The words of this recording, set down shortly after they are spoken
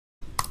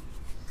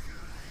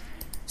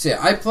So yeah,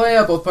 I play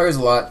both players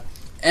a lot,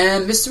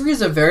 and Mr.E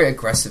is a very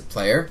aggressive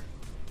player.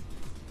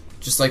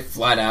 Just like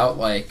flat out,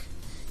 like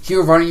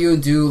he'll run at you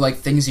and do like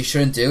things he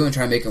shouldn't do and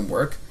try to make him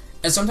work.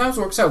 And sometimes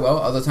it works out well,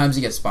 other times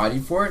he gets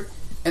bodied for it.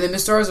 And then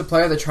Mr.R is a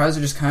player that tries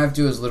to just kind of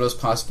do as little as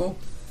possible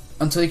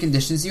until he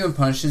conditions you and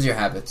punishes your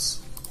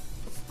habits.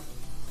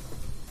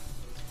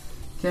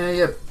 Okay,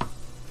 yep.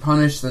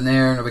 Punish the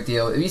nair, no big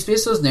deal. If he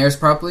spaces those nairs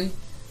properly,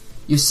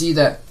 you see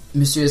that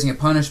Mr.E doesn't get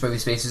punished, but if he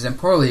spaces them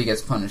poorly, he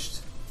gets punished.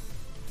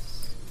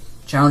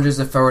 Challenges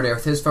the forward air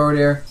with his forward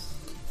air.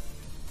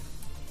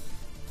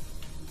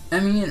 I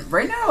mean,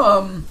 right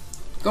now,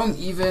 going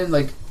even,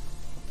 like,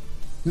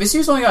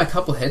 Mr.E's only got a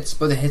couple hits,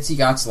 but the hits he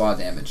got's a lot of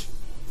damage.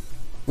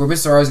 Where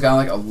Mr.R's got,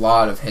 like, a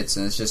lot of hits,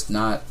 and it's just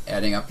not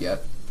adding up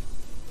yet.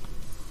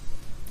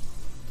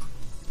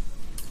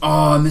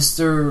 Oh,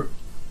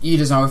 Mr.E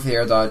does not go for the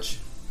air dodge.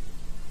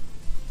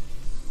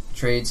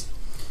 Trades.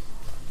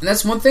 And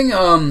that's one thing,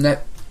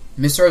 that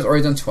Mr.R has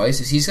already done twice,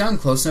 is he's gotten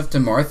close enough to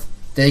Marth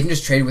that he can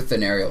just trade with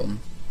an aerial.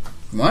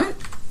 What?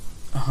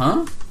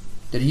 Uh-huh.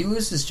 Did he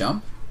lose his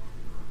jump?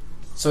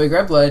 So he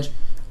grabbed ledge.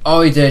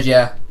 Oh, he did,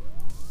 yeah.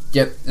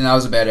 Yep, and that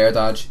was a bad air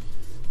dodge.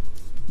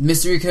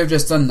 Mr.E could have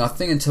just done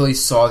nothing until he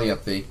saw the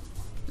up B.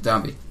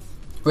 Down B.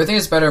 But I think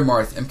it's better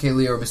Marth, MK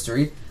Leo or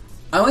Mr.E.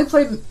 I only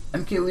played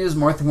MK Leo's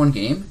Marth in one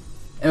game,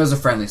 and it was a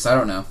friendly, so I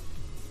don't know.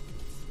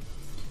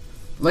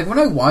 Like, when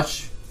I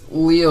watch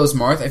Leo's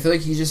Marth, I feel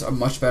like he's just a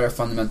much better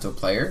fundamental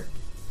player.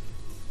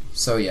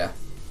 So, yeah.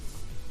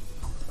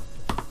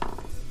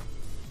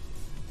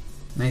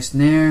 Nice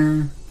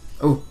nair.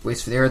 Oh,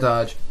 waits for the air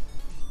dodge.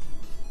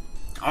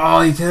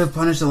 Oh, he could have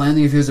punished the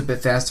landing if he was a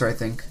bit faster, I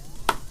think.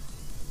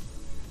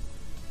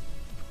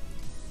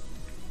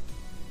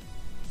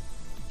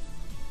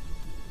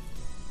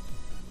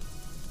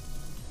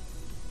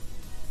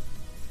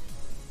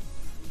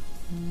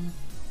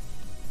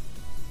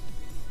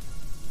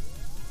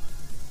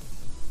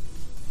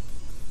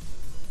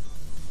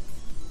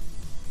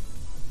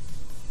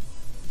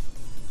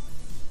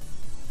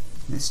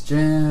 Nice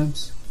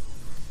jabs.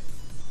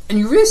 And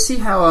you really see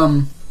how,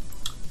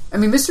 I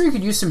mean, Mr.E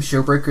could use some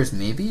showbreakers,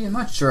 maybe? I'm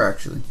not sure,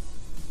 actually.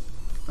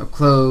 Up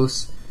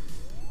close.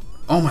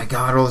 Oh my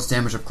god, all this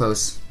damage up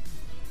close.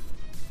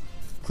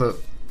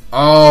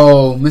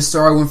 Oh,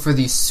 Mr.R went for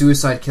the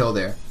suicide kill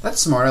there. That's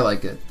smart, I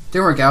like it.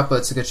 Didn't work out, but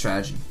it's a good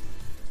strategy.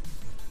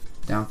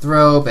 Down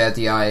throw, bad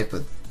DI,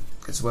 but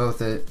gets away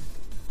with it.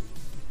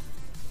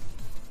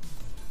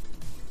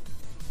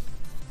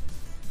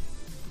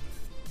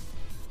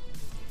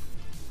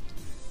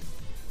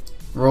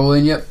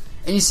 Rolling, yep.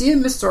 And you see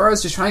Mr.R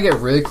is just trying to get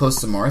really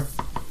close to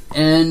Marth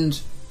and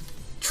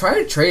try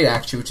to trade,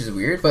 actually, which is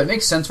weird, but it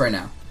makes sense right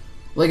now.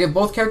 Like, if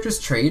both characters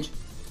trade,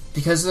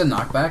 because of the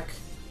knockback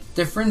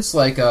difference,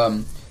 like,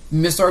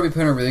 Mr.R would be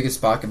put in a really good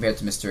spot compared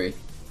to Mr.E.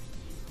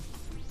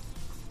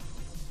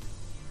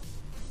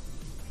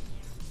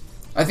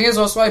 I think that's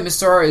also why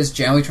Mr.R is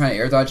generally trying to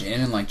air dodge in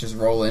and, like, just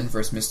roll in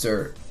versus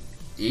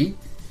Mr.E.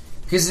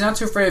 Because he's not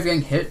too afraid of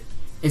getting hit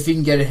if he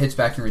can get a hit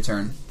back in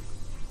return.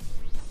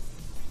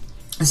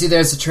 And see,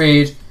 there's the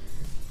trade.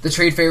 The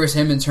trade favors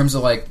him in terms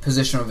of, like,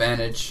 positional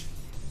advantage.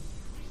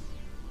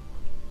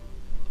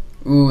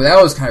 Ooh,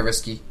 that was kind of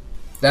risky.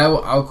 I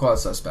would call it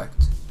suspect.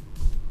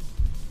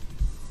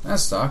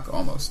 That's stock,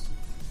 almost.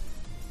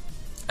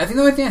 I think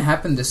the only thing that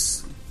happened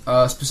this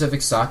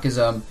specific stock is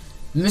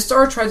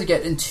Mr.R tried to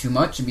get in too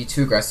much and be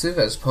too aggressive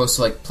as opposed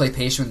to, like, play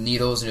patient with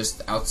needles and just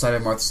outside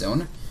of Marth's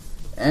zone.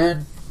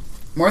 And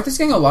Marth is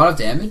getting a lot of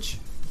damage,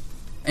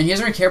 and he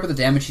doesn't really care about the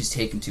damage he's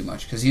taken too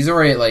much because he's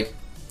already at, like,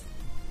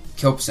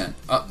 kill percent.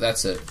 Oh,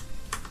 that's it.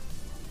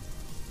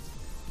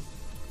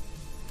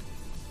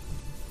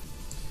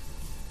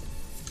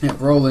 Yeah,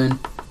 roll in.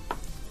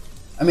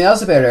 I mean, that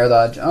was a bad air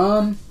dodge.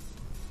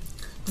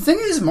 The thing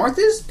is, Marth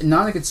is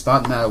not a good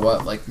spot no matter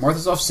what. Like, Marth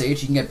is off stage,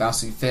 he can get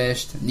bouncing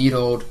fished,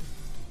 needled,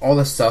 all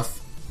this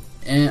stuff.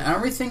 And I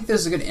don't really think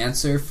there's a good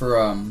answer for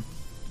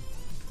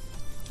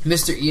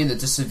Mr.E in the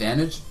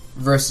disadvantage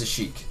versus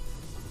Sheik.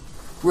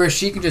 Where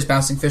Sheik can just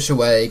bouncing fish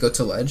away, go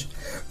to ledge,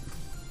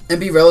 and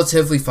be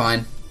relatively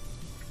fine.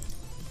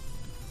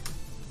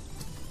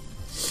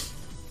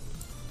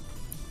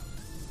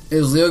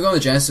 Is Leo going to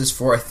Genesis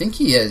 4? I think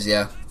he is,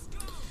 yeah.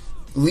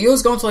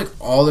 Leo's going to, like,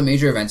 all the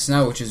major events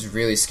now, which is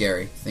really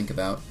scary to think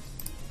about.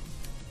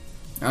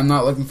 I'm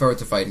not looking forward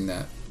to fighting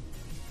that.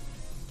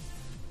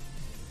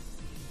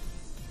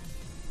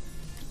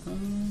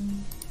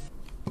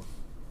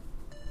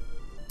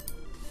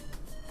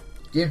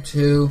 Game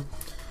 2.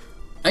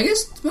 I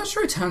guess, I'm not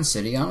sure Town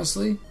City,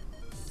 honestly.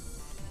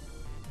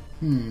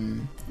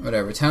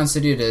 Whatever, Town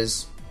City it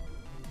is.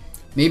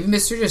 Maybe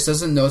Mr. just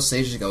doesn't know what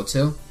stage to go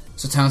to.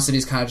 So Town City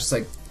is kind of just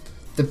like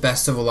the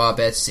best of a lot of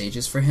bad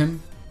stages for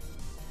him.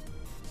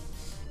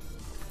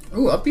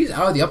 Ooh, up B's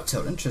out of the up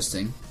tilt.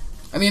 Interesting.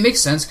 I mean, it makes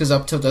sense because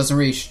up tilt doesn't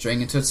really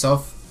string into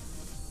itself.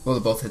 Well,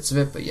 the both hits of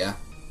it, but yeah.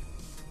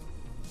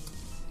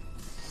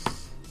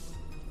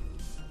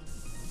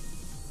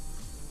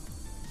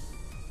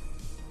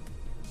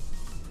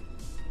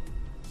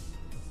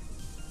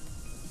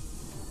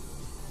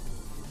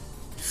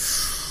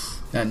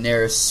 That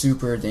Nair is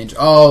super dangerous.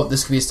 Oh,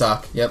 this could be a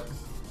stock. Yep.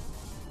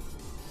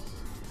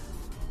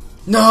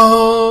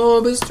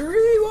 No,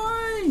 Mr.E,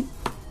 why?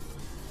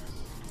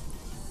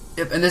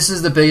 Yep, and this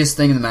is the biggest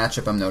thing in the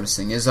matchup I'm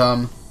noticing is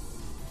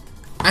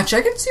actually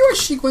I can see why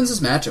Sheik wins this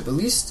matchup, at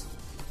least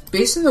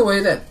based on the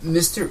way that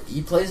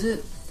Mr.E plays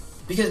it,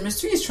 because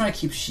Mr.E is trying to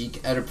keep Sheik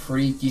at a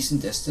pretty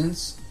decent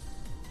distance.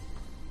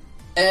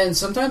 And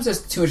sometimes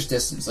there's too much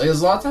distance. Like,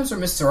 there's a lot of times where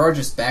Mr.R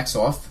just backs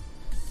off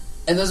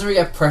and doesn't really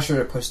get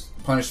pressure to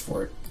punish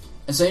for it.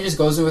 And so he just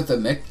goes in with the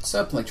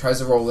mix-up and like, tries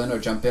to roll in or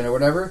jump in or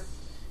whatever.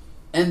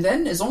 And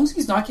then, as long as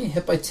he's not getting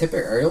hit by tip or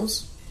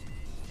aerials,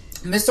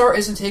 Mr.R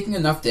isn't taking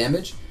enough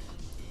damage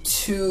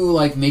to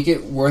like make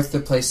it worth the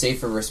play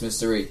safer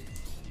versus Mr.E.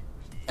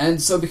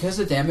 And so because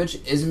the damage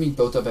isn't being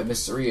built up at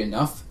Mr.E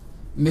enough,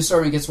 Mr.R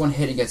when he gets one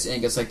hit and gets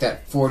in, gets like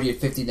that 40 to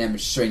 50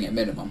 damage string at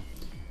minimum.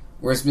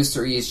 Whereas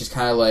Mr.E is just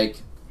kind of like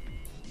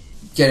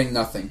getting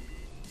nothing.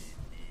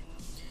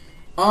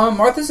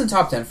 Marth isn't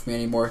top 10 for me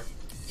anymore.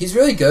 He's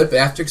really good, but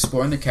after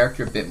exploring the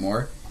character a bit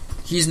more,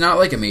 he's not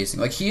like amazing.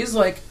 Like he is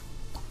like,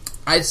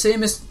 I'd say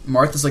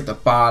Marth is like the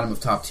bottom of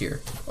top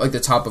tier, like the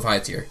top of high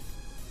tier.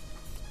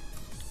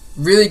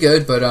 Really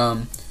good,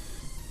 but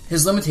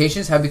his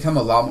limitations have become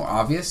a lot more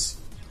obvious.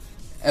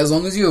 As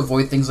long as you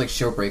avoid things like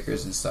shield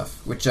breakers and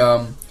stuff, which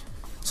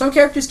some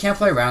characters can't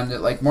play around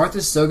it. Like Marth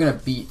is still gonna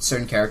beat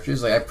certain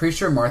characters. Like I'm pretty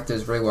sure Marth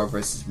does really well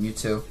versus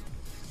Mewtwo.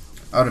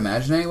 I would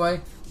imagine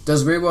anyway.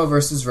 Does really well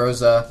versus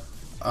Rosa.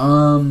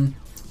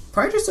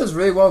 Probably just does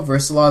really well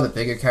versus a lot of the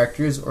bigger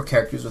characters or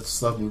characters with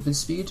slow movement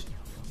speed.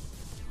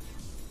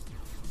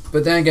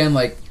 But then again,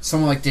 like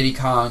someone like Diddy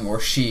Kong or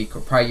Sheik or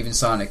probably even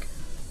Sonic,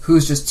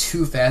 who's just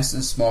too fast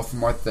and small for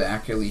Marth to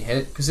accurately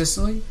hit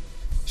consistently,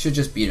 should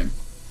just beat him.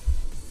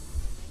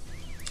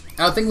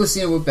 I think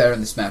Lucina would be better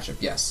in this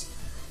matchup, yes.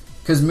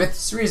 Because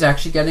Mr.E is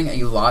actually getting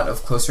a lot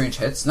of close range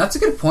hits, and that's a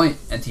good point,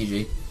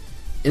 NTG.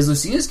 Is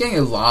Lucina's getting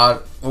a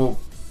lot,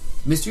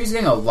 Mr.E is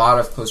getting a lot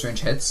of close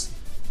range hits,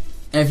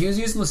 and if he was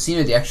using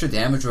Lucina, the extra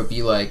damage would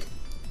be like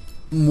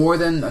more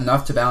than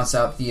enough to balance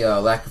out the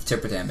lack of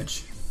tipper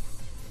damage.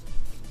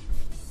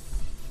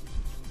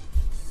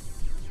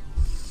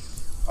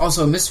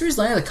 Also, Mr.E's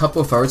landed a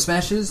couple of forward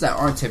smashes that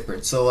aren't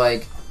tippered, so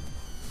like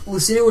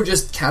Lucina would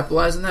just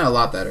capitalize on that a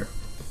lot better.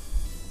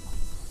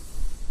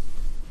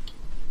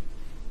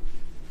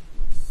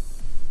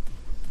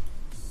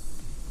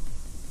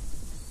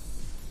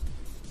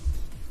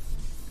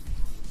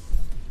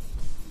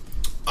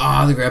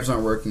 The grabs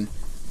aren't working.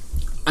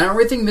 I don't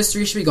really think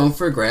Mr.E should be going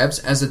for grabs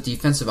as a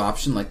defensive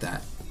option like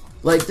that.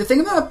 Like, the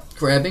thing about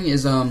grabbing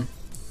is, it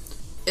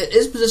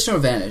is positional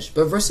advantage,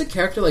 but versus a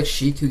character like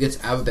Sheik who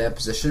gets out of a bad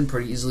position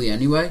pretty easily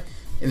anyway,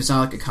 if it's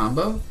not like a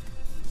combo,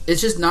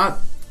 it's just not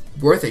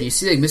worth it. You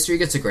see, like, Mr.E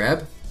gets a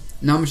grab,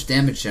 not much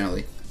damage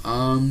generally.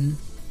 And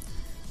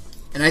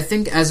I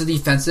think as a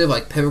defensive,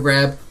 like, pivot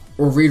grab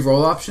or read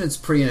roll option, it's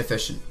pretty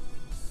inefficient.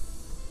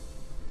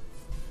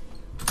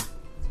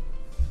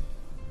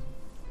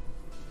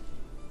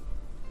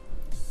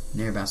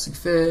 Nair bouncing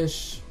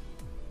fish.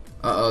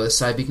 Uh-oh, this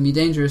side B can be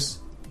dangerous.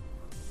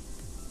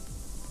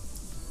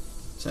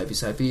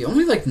 Side B.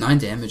 Only like 9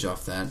 damage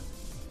off that.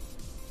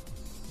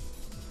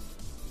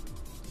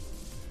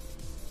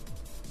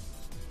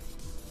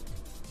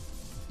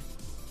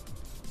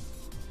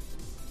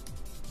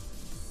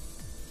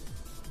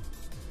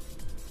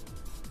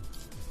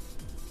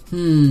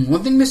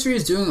 One thing Mr.E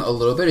is doing a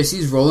little bit is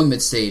he's rolling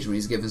mid-stage when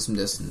he's given some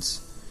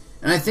distance.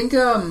 And I think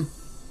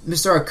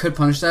Mr.R could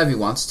punish that if he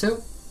wants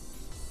to.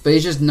 But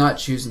he's just not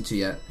choosing to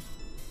yet.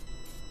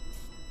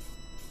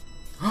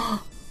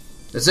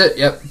 That's it,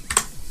 yep.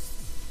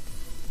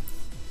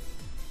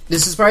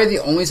 This is probably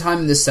the only time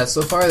in this set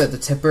so far that the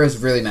tipper has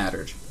really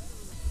mattered.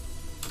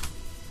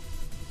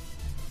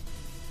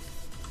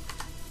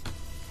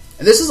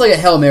 And this is like a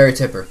Hail Mary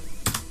tipper.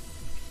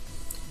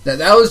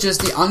 That was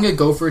just the I'm gonna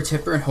go for a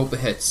tipper and hope it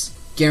hits.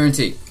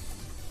 Guarantee.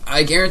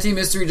 I guarantee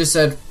Mr.E just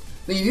said,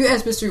 like, if you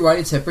ask Mr.E why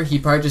he tipper,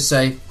 he'd probably just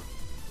say,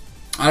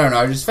 I don't know,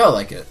 I just felt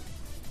like it.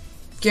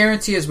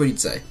 Guarantee is what he'd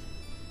say.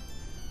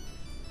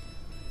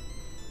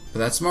 But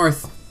that's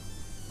Marth.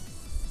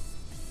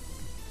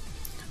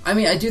 I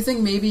mean, I do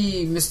think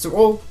maybe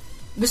Mr.R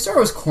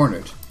was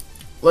cornered.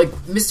 Like,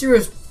 Mr.E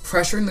was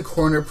pressuring the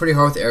corner pretty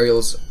hard with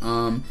aerials,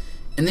 and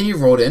then he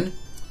rolled in.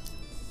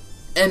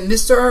 And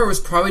Mr.R was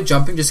probably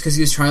jumping just because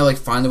he was trying to, like,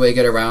 find a way to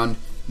get around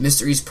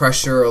Mr.E's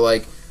pressure or,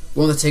 like,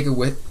 willing to take a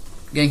whip,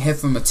 getting hit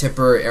from a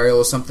tipper or aerial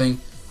or something.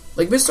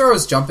 Like, Mr.R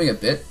was jumping a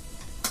bit,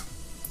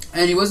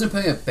 and he wasn't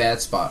putting a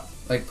bad spot.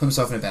 Like, put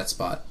himself in a bad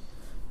spot.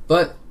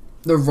 But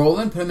the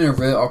roll-in put him in a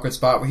really awkward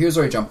spot where he was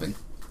already jumping.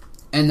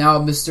 And now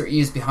Mr.E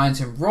is behind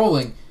him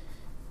rolling,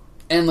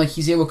 and, like,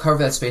 he's able to cover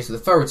that space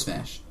with a forward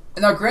smash.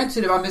 And now,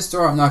 granted, if I'm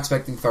Mr.R, I'm not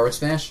expecting forward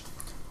smash.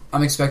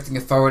 I'm expecting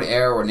a forward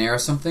air or nair or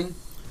something.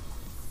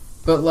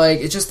 But, like,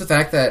 it's just the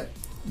fact that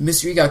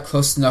Mr.E got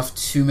close enough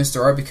to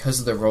Mr.R because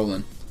of the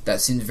roll-in.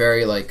 That seemed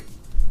very, like,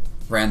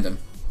 random.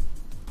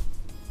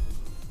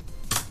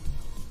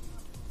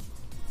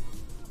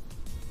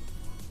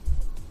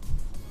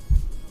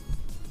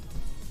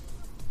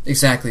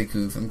 Exactly,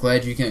 Goof. I'm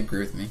glad you can agree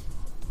with me.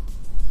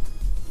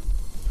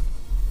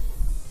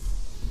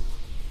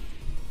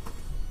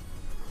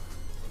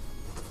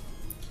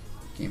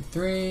 Game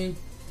 3.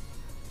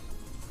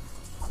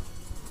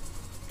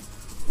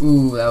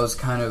 Ooh, that was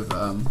kind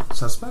of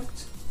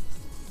suspect.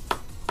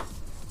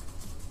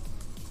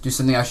 Do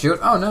something I shoot?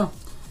 Oh no.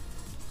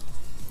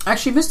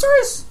 Actually,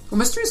 Mr.E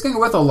is getting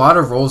with a lot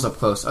of rolls up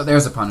close. Oh,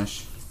 there's a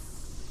punish.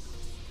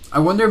 I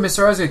wonder if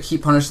Mr.R is gonna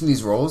keep punishing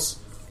these rolls,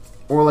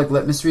 or like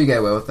let Mr.E get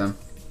away with them.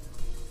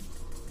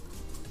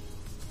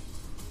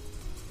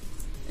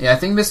 Yeah, I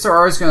think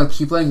Mr.R is gonna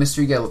keep letting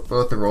Mr.E get away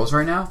with the rolls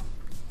right now,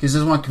 because he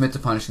doesn't want to commit to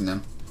punishing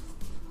them.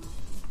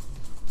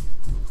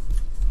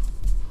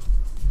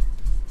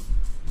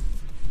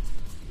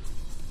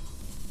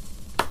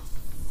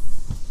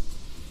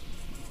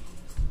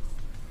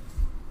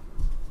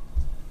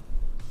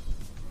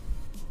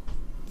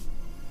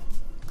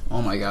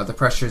 Oh my god, the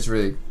pressure is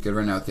really good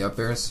right now with the up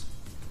airs.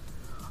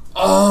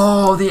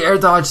 Oh, the air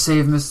dodge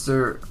saved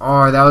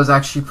Mr.R. That was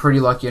actually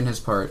pretty lucky on his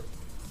part.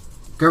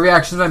 Good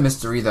reactions by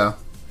Mr.E though.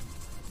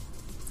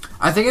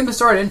 I think if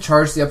Mr.R didn't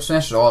charge the up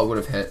smash at all, it would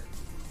have hit.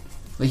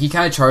 Like, he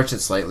kind of charged it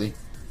slightly.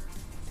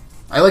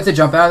 I like to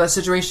jump out of that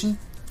situation,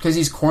 because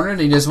he's cornered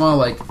and he doesn't want to,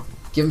 like,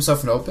 give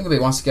himself an opening, but he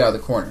wants to get out of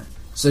the corner.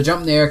 So the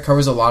jump in the air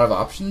covers a lot of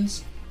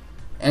options,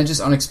 and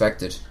just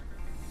unexpected.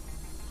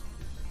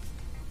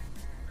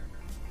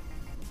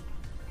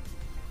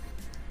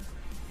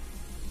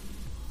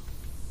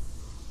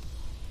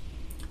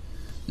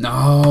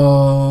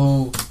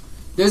 No!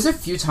 There's a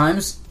few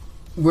times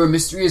where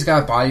Mr.E has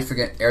got a body for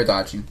air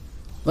dodging.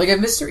 Like, if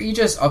Mr.E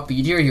just up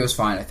beat here, he was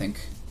fine, I think.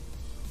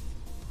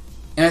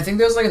 And I think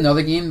there was like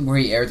another game where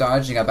he air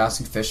dodged and got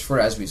bouncing fish for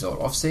it as a result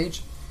off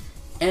stage.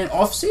 And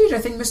off stage, I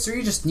think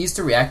Mr.E just needs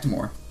to react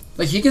more.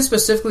 Like, he can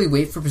specifically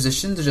wait for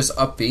position to just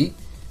up B,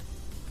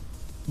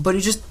 but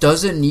he just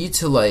doesn't need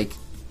to, like,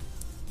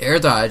 air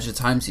dodge the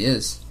times he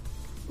is.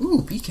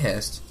 Ooh,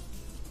 B-cast.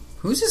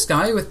 Who's this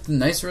guy with the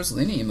nice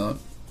Rosalina emote?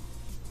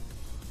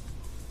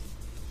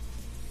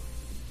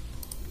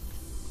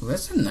 Ooh,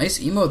 that's a nice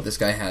emote this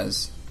guy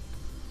has.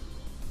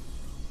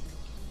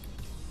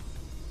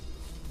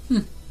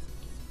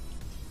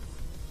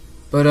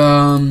 But,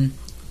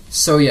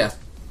 so yeah.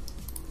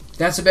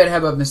 That's a bad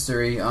head about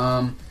Mr.E.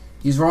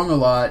 He's wrong a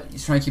lot.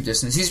 He's trying to keep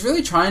distance. He's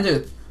really trying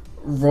to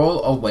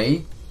roll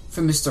away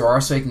from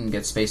Mr.R so he can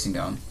get spacing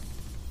going.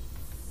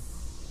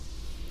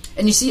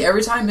 And you see,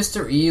 every time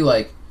Mr.E,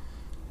 like,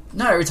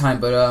 not every time,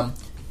 but,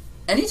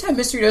 anytime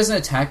Mr.E does an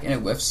attack and it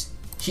whiffs,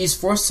 he's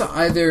forced to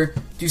either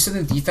do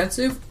something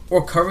defensive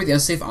or cover the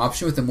unsafe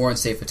option with a more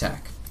unsafe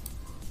attack.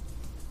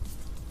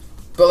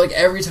 But, like,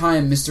 every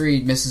time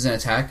Mr.E misses an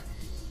attack,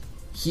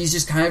 he's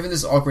just kind of in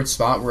this awkward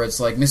spot where it's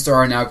like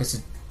Mr.R now gets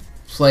to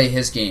play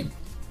his game.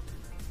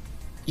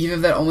 Even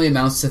if that only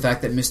amounts to the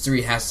fact that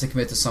Mr.E has to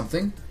commit to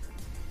something.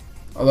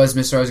 Otherwise,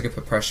 Mr.R is going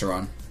to put pressure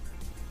on.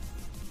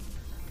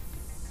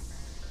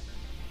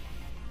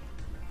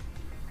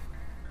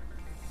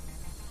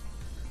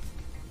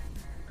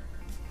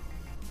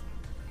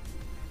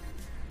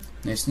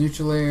 Nice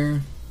neutral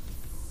air.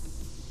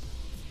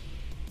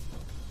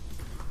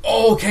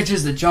 Oh,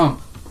 catches the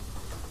jump.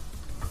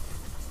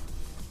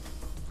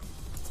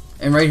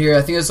 And right here,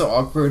 I think it's an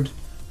awkward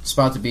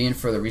spot to be in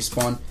for the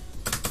respawn.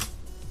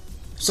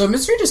 So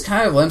Mr.E just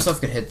kind of let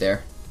himself get hit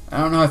there. I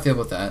don't know how I feel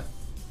about that.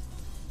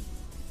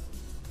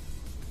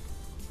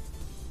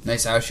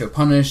 Nice out show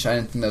punish. I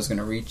didn't think that was going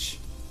to reach.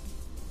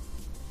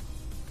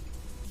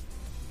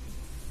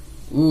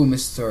 Ooh,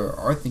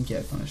 Mr.R, I think he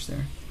had punish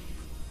there.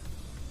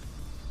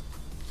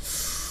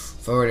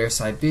 Forward air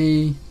side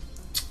B.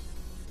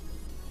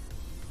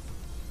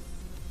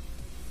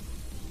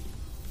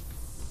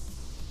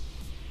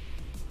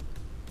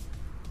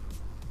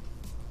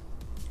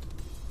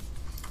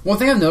 One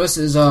thing I've noticed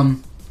is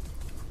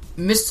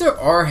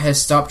Mr.R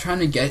has stopped trying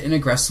to get in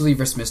aggressively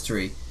versus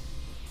Mr.E.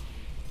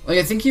 Like,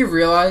 I think he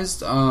realized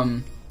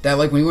that,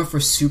 like, when he went for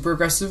super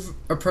aggressive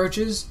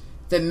approaches,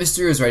 that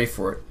Mr.E was ready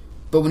for it.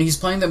 But when he's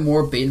playing the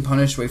more bait and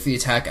punish, wait for the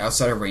attack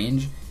outside of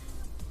range,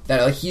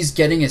 that, like, he's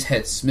getting his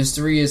hits.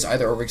 Mr.E is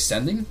either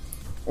overextending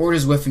or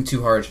just whiffing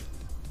too hard.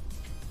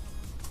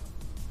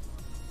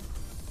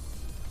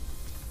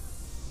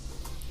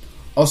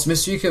 Also,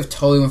 Mr.E could have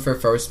totally went for a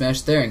forward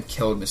smash there and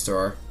killed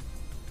Mr.R.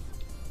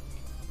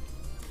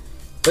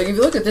 Like, if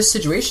you look at this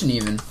situation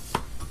even,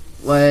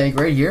 like,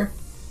 right here,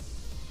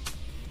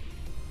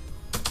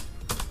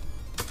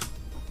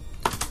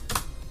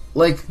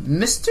 like,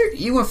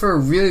 Mr.E went for a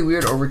really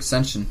weird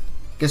overextension.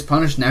 Gets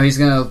punished, now he's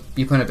gonna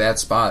be put in a bad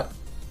spot.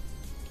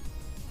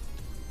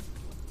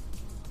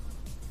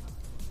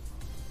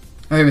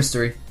 Okay,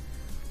 Mr.E.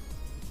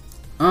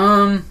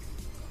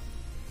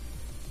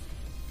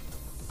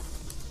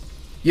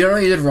 You don't know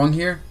what you did wrong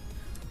here?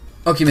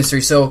 Okay,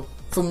 Mr.E, so,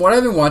 from what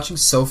I've been watching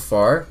so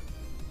far,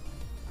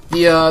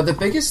 the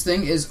biggest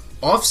thing is,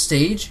 off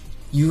stage,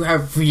 you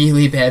have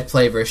really bad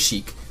play versus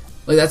Sheik.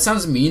 Like, that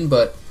sounds mean,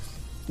 but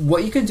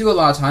what you can do a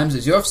lot of times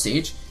is you're off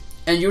stage,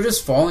 and you'll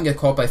just fall and get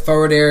caught by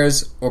forward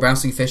airs, or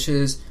bouncing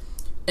fishes,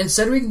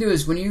 Instead, what we can do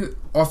is when you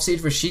off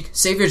stage for Sheik,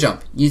 save your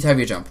jump. You need to have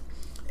your jump.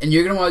 And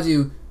you're going to want to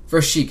do,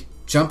 for Sheik,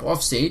 jump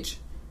off stage,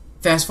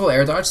 fast fall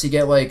air dodge, so you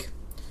get like,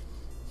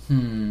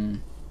 So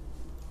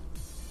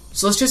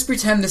let's just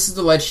pretend this is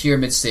the ledge here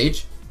mid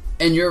stage,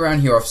 and you're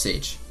around here off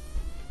stage.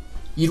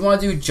 You'd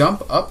want to do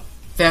jump up,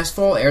 fast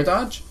fall air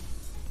dodge,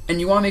 and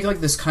you want to make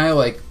like this kind of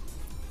like,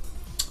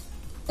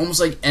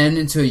 almost like N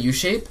into a U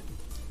shape,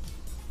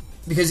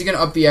 because you're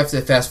going to up B after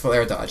the fast fall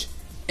air dodge.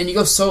 And you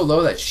go so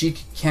low that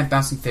Sheik can't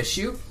bouncing fish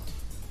you,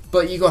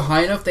 but you go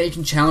high enough that you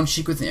can challenge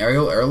Sheik with an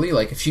aerial early,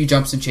 like if she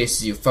jumps and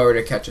chases you, forward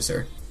or catches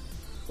her.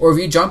 Or if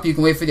you jump, you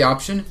can wait for the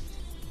option,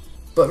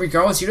 but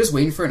regardless, you're just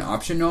waiting for an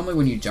option normally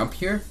when you jump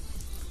here,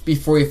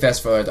 before you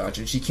fast fall air dodge,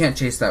 and she can't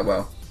chase that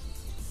well.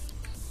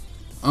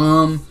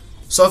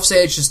 So off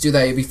stage, just do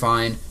that, you'll be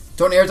fine.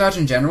 Don't air dodge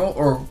in general,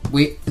 or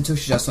wait until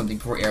she does something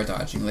before air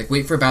dodging. Like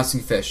wait for a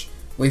bouncing fish,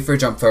 wait for a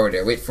jump forward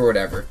air, wait for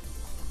whatever.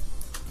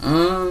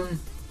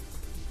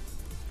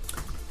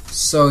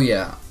 So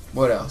yeah,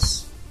 what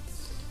else?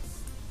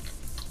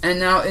 And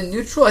now in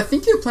neutral, I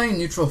think you're playing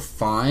neutral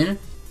fine,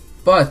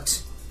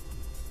 but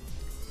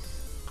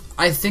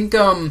I think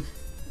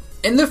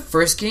in the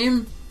first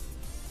game,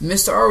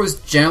 Mr.R was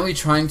generally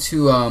trying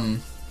to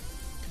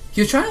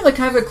he was trying to like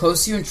kind of get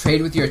close to you and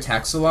trade with your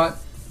attacks a lot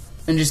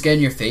and just get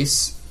in your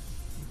face.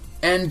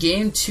 And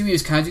game 2 he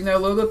was kind of doing that a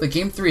little bit, but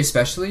game 3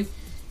 especially,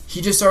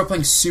 he just started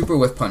playing super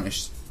whiff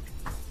punish.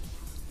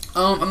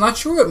 I'm not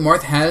sure what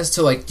Marth has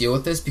to like deal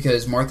with this,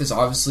 because Marth is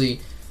obviously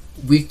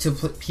weak to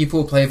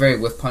people who play a very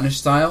whiff punish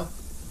style.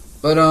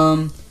 But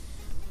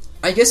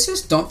I guess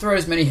just don't throw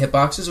as many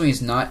hitboxes when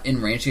he's not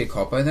in range to get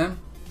caught by them,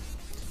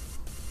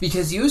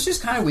 because he was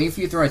just kind of waiting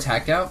for you to throw an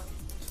attack out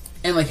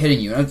and like hitting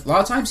you. And a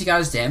lot of times he got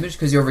his damage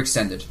because he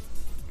overextended.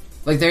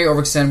 Like there, you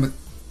overextend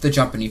with the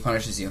jump and he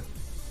punishes you.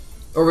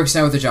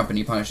 Overextend with the jump and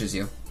he punishes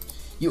you.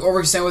 You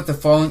overextend with the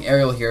falling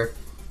aerial here,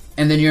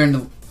 and then you're in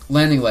the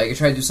landing leg, you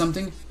try to do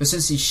something, but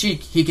since he's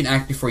Sheik, he can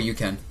act before you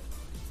can.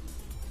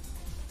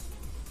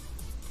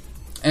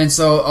 And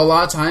so a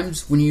lot of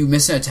times when you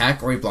miss an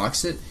attack or he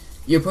blocks it,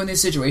 you're put in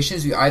these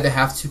situations you either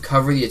have to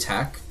cover the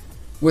attack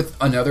with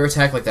another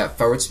attack like that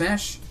forward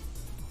smash,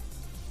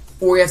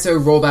 or you have to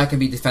roll back and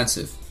be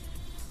defensive.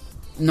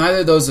 Neither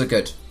of those are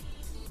good.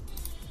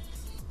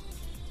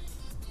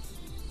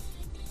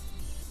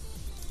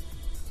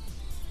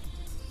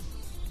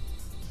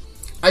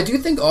 I do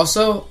think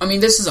also, I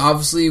mean this is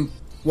obviously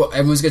what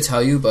everyone's gonna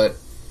tell you, but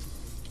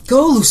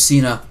go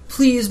Lucina,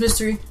 please,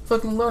 Mr.E,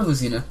 fucking love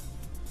Lucina,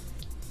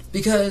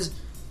 because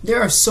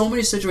there are so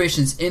many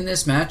situations in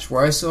this match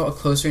where I saw a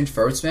close range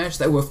forward smash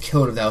that would have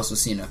killed if that was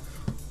Lucina,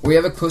 or you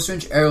have a close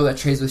range aerial that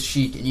trades with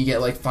Sheik and you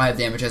get like 5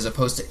 damage as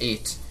opposed to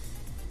 8,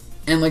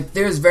 and like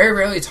there's very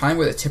rarely a time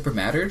where the tipper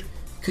mattered,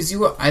 because you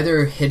were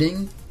either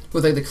hitting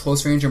with like the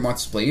close range or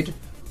Marth's blade,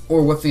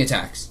 or whiffing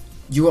attacks.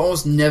 You were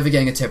almost never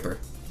getting a tipper.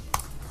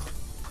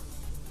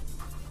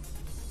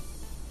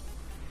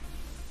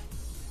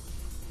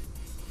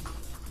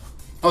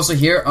 Also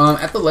here,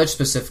 at the ledge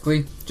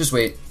specifically, just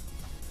wait.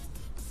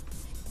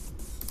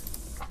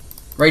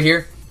 Right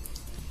here.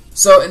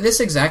 So in this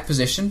exact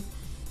position,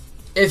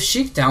 if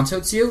Sheik down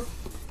tilts you,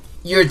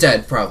 you're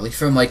dead probably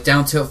from like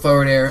down tilt,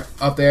 forward air,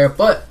 up air.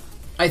 But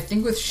I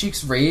think with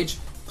Sheik's rage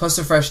plus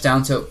a fresh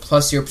down tilt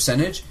plus your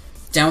percentage,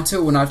 down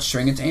tilt will not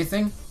string into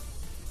anything.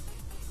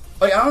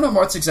 Like I don't know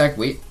Marth's exact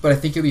weight, but I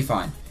think you'll be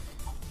fine.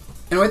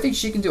 And what I think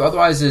Sheik can do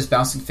otherwise is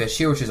bouncing fish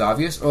here, which is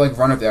obvious, or like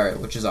run up area,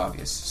 which is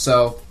obvious.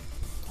 So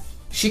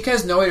Sheik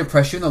has no way to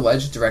pressure you on the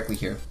ledge directly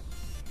here.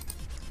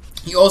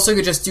 You also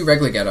could just do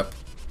regular get up.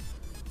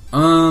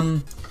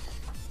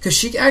 Because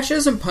Sheik actually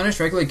doesn't punish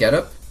regular get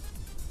up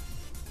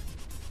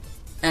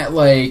at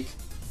like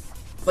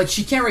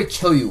she can't really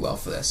kill you well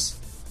for this.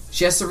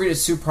 She has to read it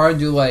super hard and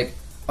do like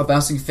a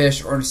bouncing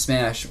fish or a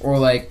smash, or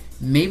like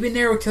maybe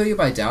narrow kill you,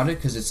 but I doubt it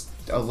because it's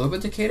a little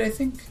bit decayed, I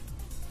think.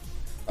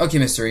 Okay,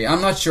 Mr.E,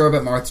 I'm not sure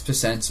about Marth's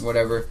percents or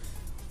whatever,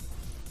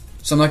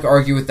 so I'm not gonna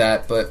argue with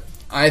that, but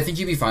I think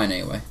you'd be fine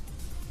anyway.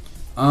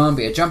 But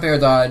yeah, jump air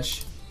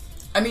dodge.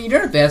 I mean,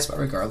 you're in a bad spot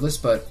regardless,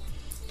 but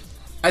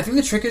I think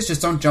the trick is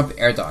just don't jump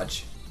air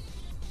dodge.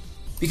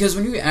 Because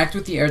when you act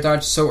with the air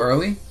dodge so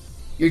early,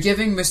 you're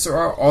giving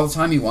Mr.R all the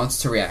time he wants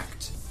to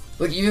react.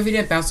 Like, even if he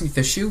didn't bouncing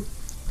fish you,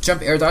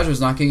 jump air dodge was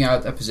not getting out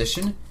of that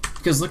position,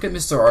 because look at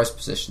Mr.R's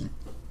position.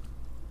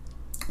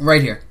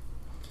 Right here.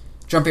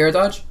 Jump air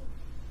dodge.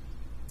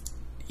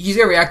 He's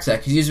gonna react to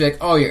that, because he's gonna be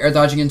like, oh, you're air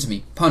dodging into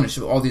me. Punish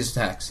with all these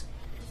attacks.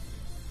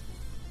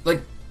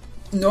 Like,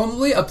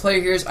 normally a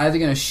player here is either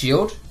going to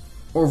shield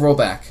or roll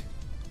back.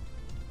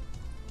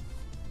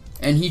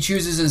 And he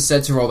chooses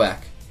instead to roll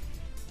back.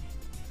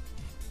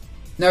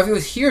 Now if he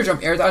was here,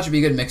 jump air dodge would be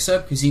a good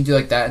mix-up, because he can do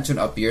like that into an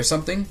up B or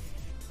something.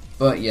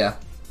 But yeah.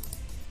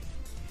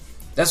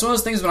 That's one of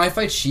those things when I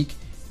fight Sheik.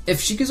 If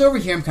Sheik is over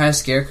here, I'm kind of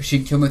scared, because she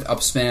can kill me with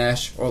up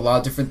smash or a lot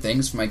of different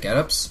things for my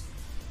get-ups.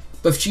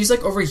 But if she's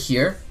like over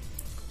here,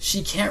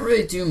 she can't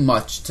really do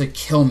much to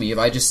kill me if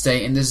I just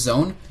stay in this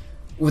zone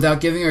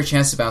without giving her a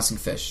chance to bouncing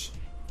fish.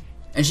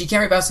 And she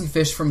can't be bouncing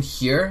fish from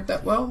here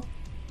that well.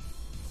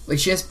 Like,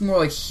 she has to be more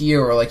like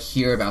here or like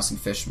here bouncing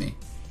fish me.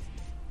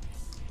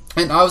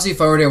 And obviously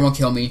forward air won't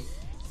kill me.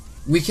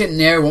 Weak hit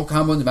and air won't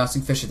combo into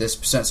bouncing fish at this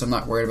percent, so I'm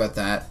not worried about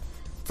that.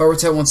 Forward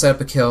tilt won't set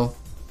up a kill.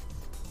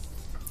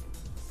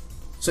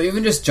 So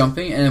even just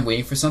jumping and then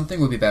waiting for something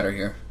would be better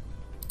here.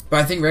 But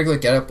I think regular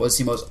get up was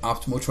the most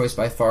optimal choice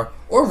by far.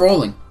 Or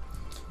rolling.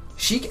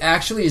 Sheik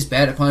actually is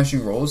bad at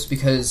punishing rolls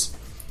because,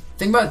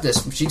 think about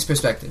this from Sheik's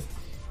perspective.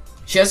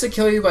 She has to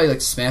kill you by like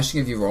smashing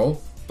if you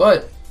roll,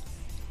 but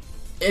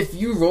if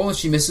you roll and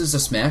she misses a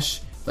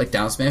smash, like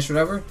down smash or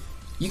whatever,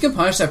 you can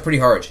punish that pretty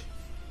hard.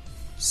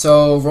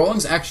 So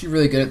rolling's actually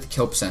really good at the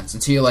kill percents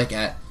until you're like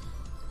at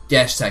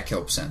dash attack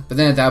kill percent. But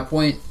then at that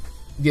point,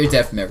 you're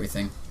dead from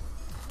everything.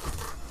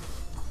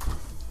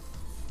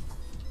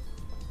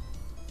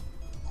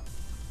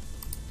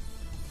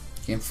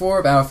 Game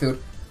 4,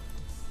 Battlefield.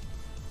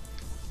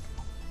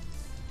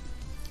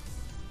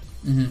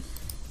 Even,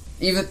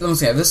 let me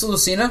see, this is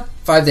Lucina,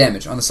 5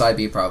 damage on the side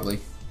B probably.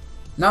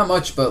 Not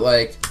much, but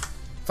like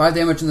 5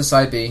 damage on the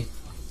side B.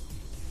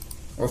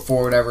 Or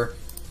 4, whatever.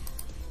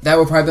 That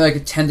would probably be like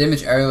a 10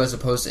 damage aerial as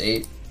opposed to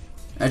 8.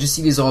 I just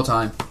see these all the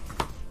time.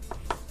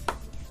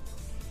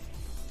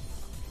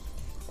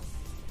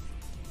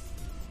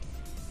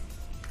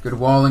 Good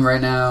walling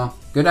right now.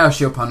 Good out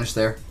shield punish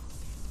there.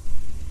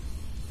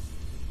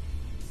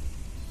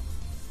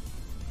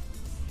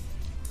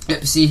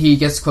 Yep, see, he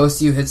gets close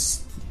to you,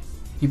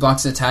 he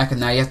blocks an attack,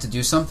 and now you have to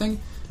do something.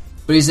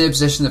 But he's in a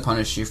position to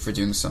punish you for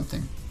doing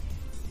something.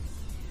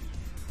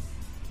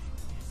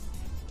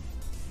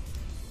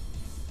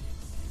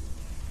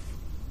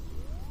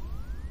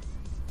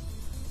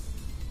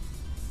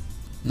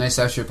 Nice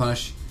out shield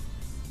punish.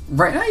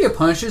 Right now your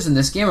punishes in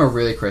this game are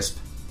really crisp.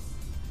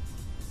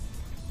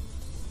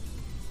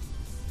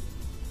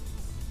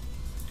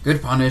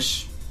 Good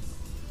punish.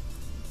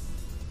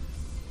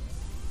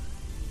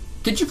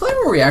 Could you play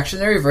more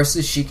reactionary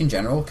versus Sheik in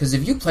general? Because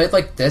if you played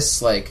like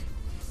this, like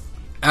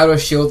out of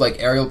shield, like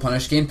aerial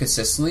punish game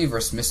consistently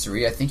versus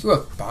Mr.E, I think you would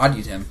have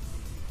bodied him.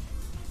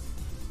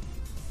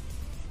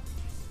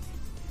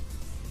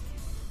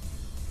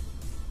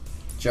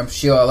 Jump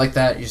shield, I like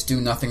that. You're just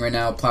doing nothing right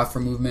now.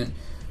 Platform movement.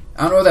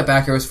 I don't know what that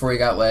back arrow is for. You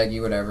got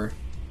laggy, whatever.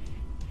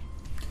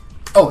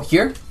 Oh,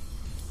 here?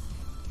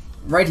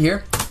 Right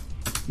here.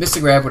 Missed a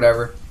grab,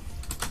 whatever.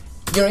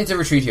 You don't need to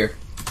retreat here.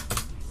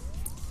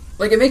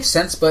 Like, it makes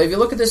sense, but if you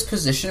look at this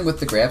position with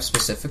the grab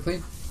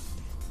specifically,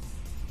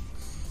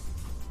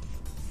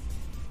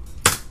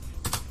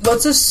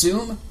 let's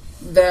assume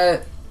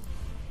that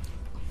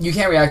you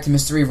can't react to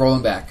Mr.E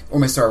rolling back, or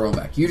Mr.R rolling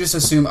back. You just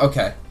assume,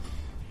 okay,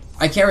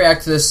 I can't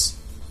react to this.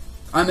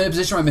 I'm in a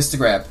position where I missed a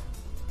grab.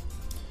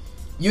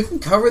 You can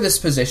cover this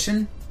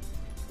position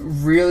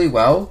really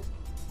well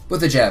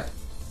with a jab.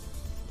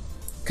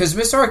 Because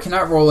Mr.R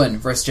cannot roll in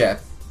versus jab.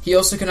 He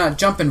also cannot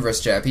jump in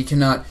versus jab. He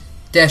cannot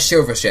dash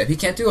shield versus jab. He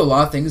can't do a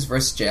lot of things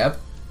versus jab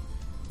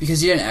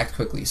because he didn't act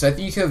quickly. So I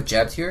think you could have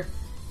jabbed here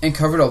and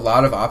covered a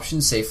lot of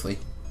options safely.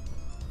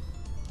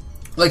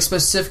 Like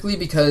specifically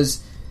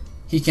because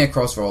he can't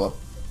cross roll up.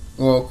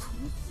 Well,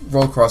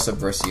 roll cross up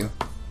versus you.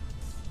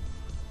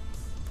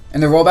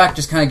 And the rollback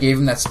just kind of gave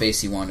him that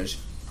space he wanted.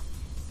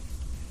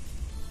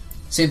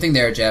 Same thing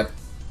there, jab.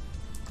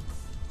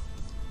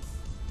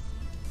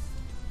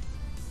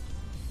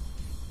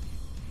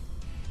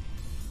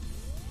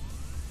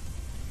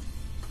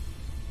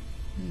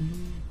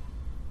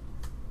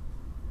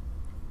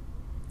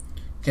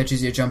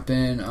 Catches you, jump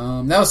in.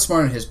 That was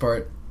smart on his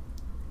part.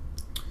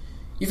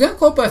 You've gotten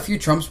caught by a few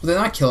trumps, but they're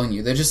not killing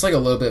you. They're just like a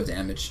little bit of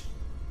damage.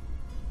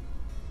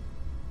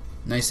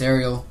 Nice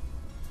aerial.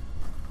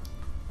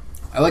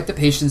 I like the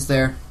patience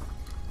there.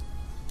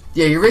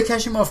 Yeah, you're really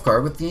catching him off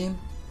guard with the game.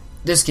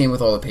 This game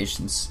with all the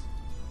patience.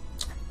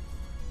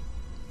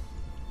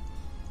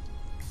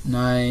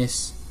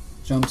 Nice.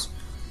 Jumps.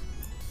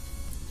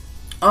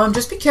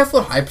 Just be careful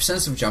at high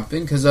percents of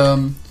jumping, because,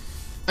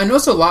 I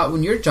notice a lot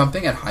when you're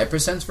jumping at high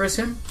percents versus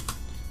him,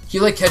 he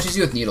like catches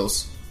you with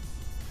needles.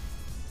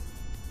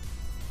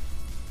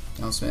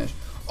 Down smash.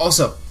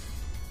 Also,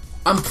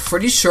 I'm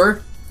pretty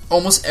sure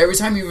almost every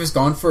time he was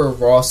gone for a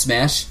raw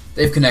smash,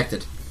 they've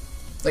connected.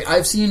 Like,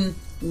 I've seen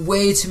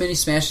way too many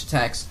smash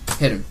attacks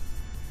hit him.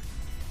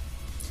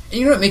 And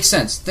you know what makes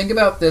sense? Think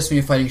about this when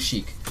you're fighting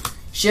Sheik.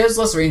 She has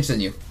less range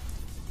than you.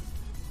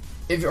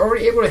 If you're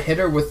already able to hit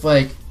her with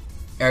like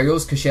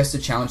aerials because she has to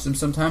challenge them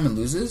sometime and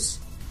loses,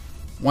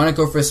 why not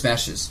go for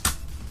smashes?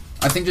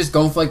 I think just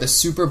going for like the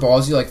super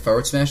ballsy like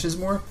forward smashes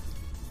more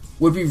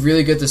would be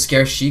really good to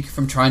scare Sheik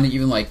from trying to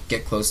even like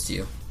get close to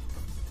you.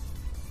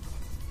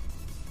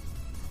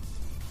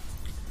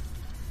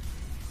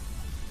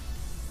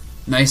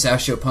 Nice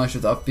out shield punch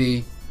with up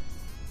B.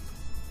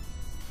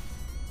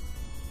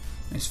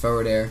 Nice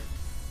forward air.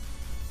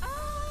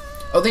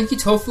 Oh, thank you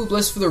Tofu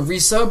Bliss for the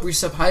resub.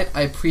 Resub hype.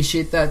 I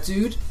appreciate that,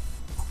 dude.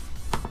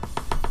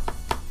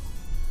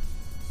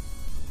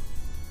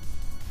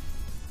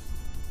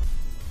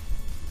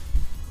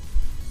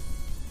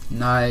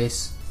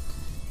 Nice.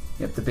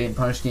 Yep, the bait and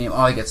punish game.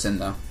 Oh, he gets in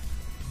though.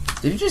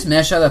 Did he just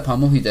mash out that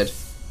pummel? He did.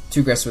 Too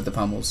aggressive with the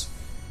pummels.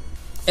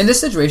 In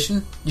this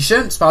situation, you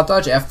shouldn't spot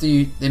dodge after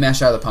they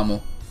mash out of the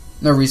pummel.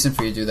 No reason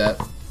for you to do that.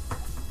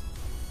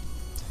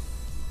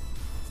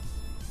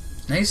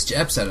 Nice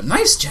jab setup.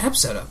 Nice jab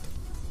setup.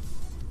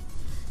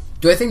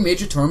 Do I think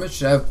major tournaments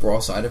should have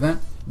Brawl side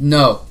event?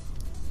 No.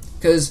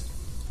 Because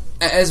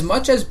as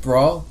much as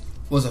Brawl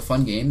was a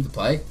fun game to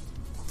play,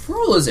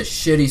 Brawl is a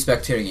shitty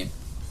spectator game.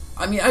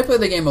 I mean, I play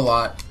the game a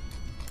lot,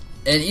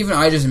 and even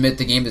I just admit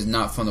the game is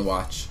not fun to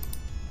watch.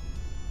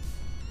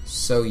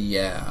 So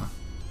yeah.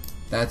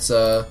 That's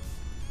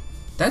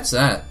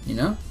that, you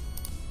know?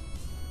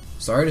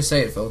 Sorry to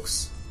say it,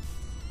 folks.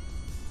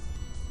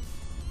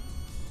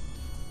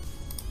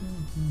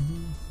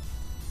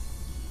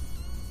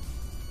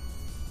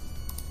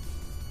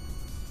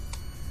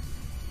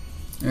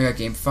 We got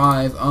game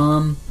 5.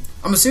 I'm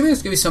assuming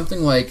it's gonna be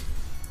something like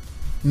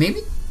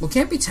maybe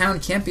can't be town,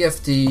 can't be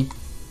FD.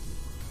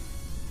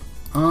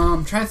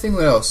 I'm trying to think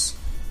what else.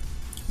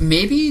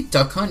 Maybe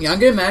duck hunt. Yeah, I'm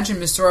gonna imagine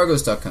Mr.R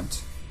goes duck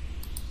hunt.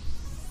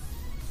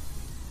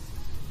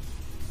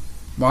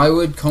 Why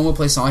would Como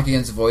play Sonic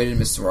against Void and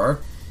Mr.R?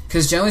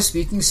 Because generally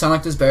speaking,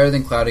 Sonic does better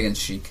than Cloud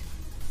against Sheik.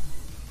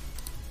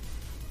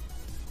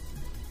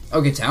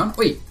 Okay, town?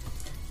 Wait.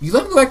 You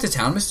let him go back to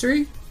town,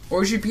 Mr.E?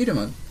 Or did you beat him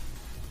on...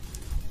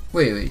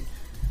 Wait.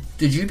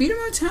 Did you beat him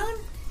on town?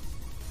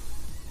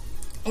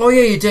 Oh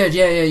yeah, you did.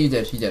 Yeah, you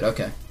did. You did,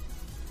 okay.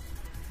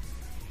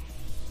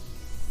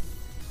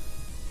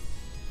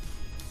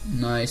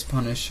 Nice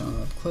punish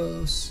on up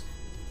close.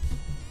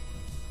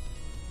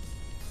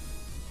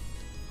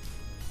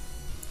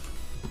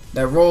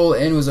 That roll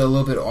in was a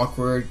little bit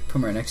awkward. Put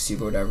him right next to you,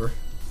 but whatever.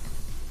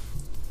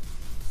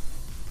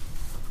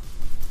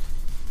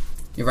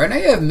 Yeah, right now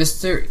you have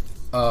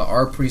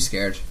Mr.R pretty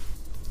scared.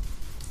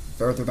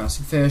 Throw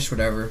bouncing fish,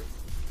 whatever.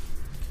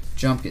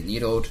 Jump, get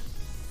needled.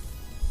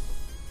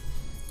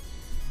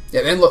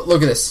 Yeah, and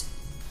look at this.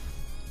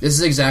 This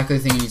is exactly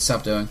the thing you need to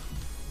stop doing.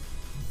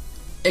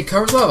 It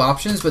covers a lot of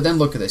options, but then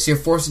look at this. You're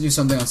forced to do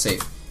something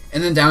unsafe.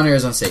 And then down air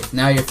is unsafe.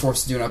 Now you're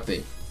forced to do an up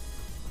B.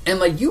 And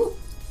like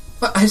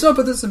I just want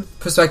to put this in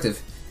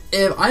perspective.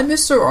 If I'm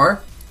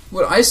Mr.R,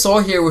 what I saw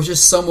here was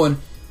just someone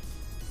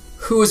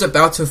who was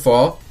about to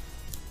fall.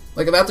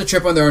 Like about to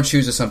trip on their own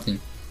shoes or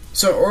something.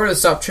 So in order to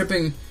stop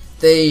tripping,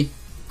 they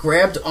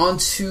grabbed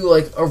onto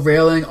like a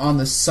railing on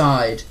the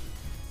side,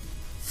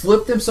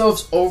 flipped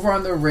themselves over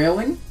on the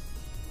railing,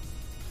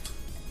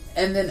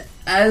 and then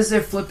as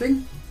they're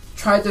flipping,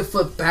 tried to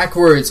flip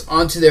backwards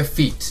onto their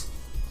feet.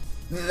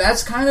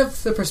 That's kind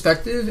of the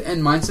perspective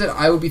and mindset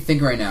I would be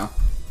thinking right now.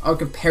 I would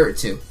compare it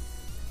to,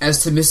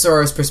 as to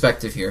Mr.R's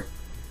perspective here.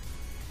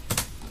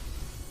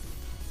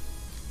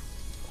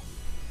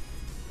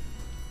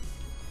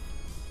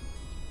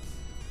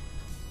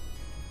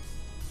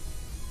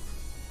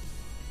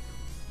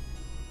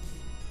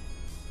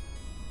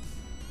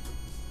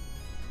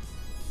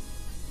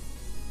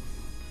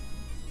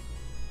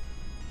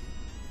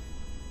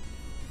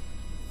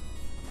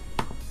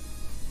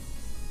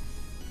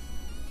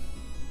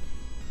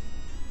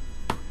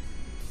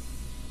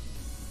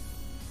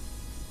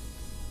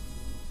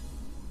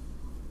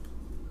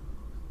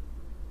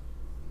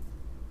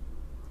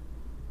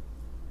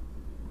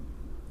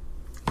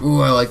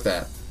 Ooh, I like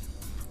that.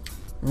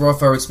 Raw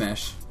forward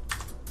smash.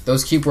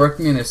 Those keep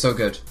working and they're so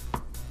good.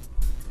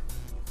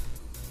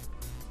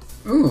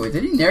 Ooh,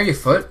 did he nair your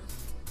foot?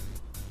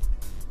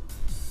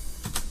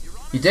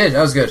 He did,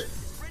 that was good.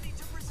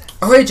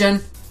 Oh, hey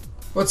Jen.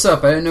 What's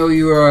up? I didn't know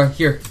you were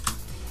here.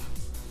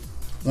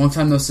 Long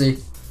time no see.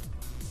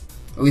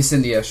 At least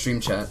in the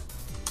stream chat.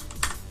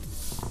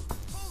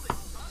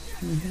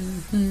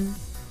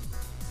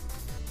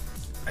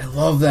 I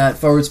love that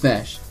forward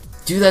smash.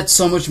 Do that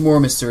so much more,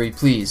 Mr.E,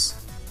 please.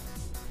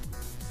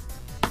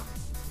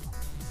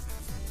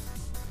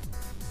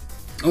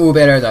 Oh,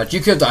 bad air dodge.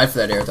 You could have died for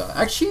that air dodge.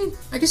 Actually,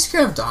 I guess you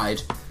could have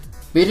died.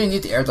 But you didn't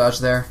need the air dodge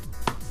there.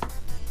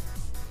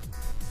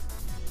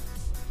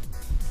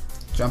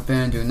 Jump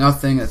in, do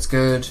nothing. That's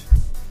good.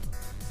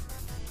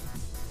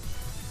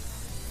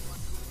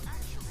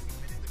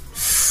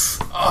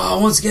 Oh,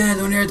 once again,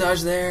 no air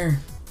dodge there.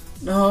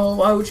 No,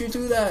 why would you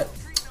do that?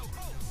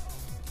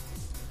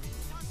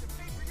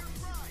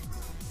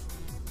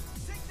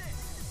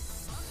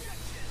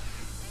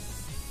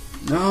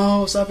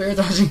 No, stop air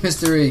dodging,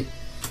 Mr.E.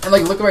 And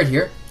like, look right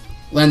here.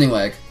 Landing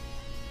leg.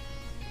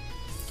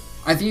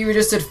 I think if you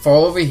just did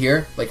fall over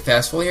here, like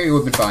fast fall here, you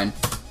would have been fine.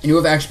 And you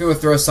would have actually been able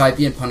to throw a side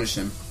B and punish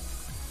him.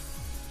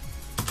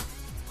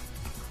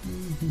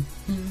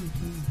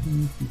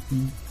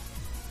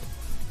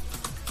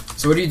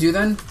 So what do you do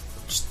then?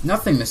 Just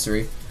nothing,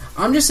 Mr.E.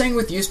 I'm just saying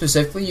with you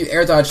specifically, you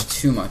air dodge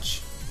too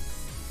much.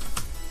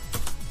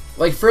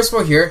 Like, first of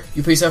all here,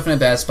 you put yourself in a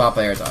bad spot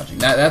by air dodging.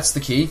 That's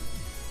the key.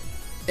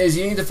 Is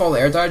you need to fall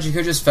air dodge. You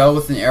could just fell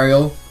with an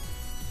aerial,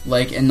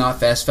 like, and not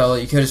fast fell.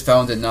 You could just fell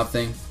and did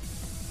nothing.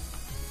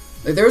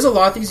 Like, there was a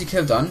lot of things you could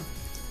have done,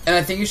 and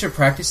I think you should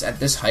practice at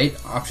this height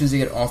options to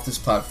get off this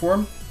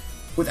platform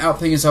without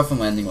putting yourself in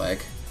landing leg.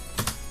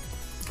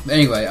 But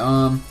anyway,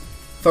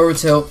 forward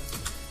tilt.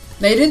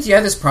 Now you didn't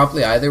DI this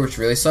properly either, which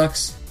really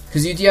sucks,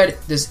 because you DI'd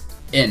this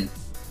in.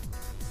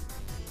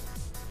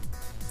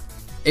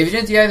 If you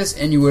didn't DI this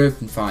in, you would have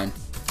been fine.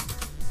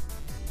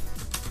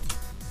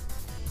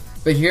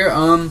 But here,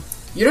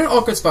 you're in an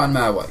awkward spot no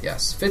matter what,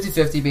 yes.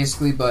 50-50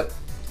 basically, but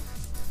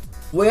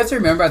what you have to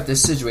remember about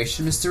this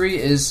situation, Mr.E,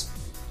 is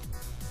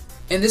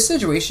in this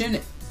situation,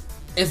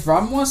 if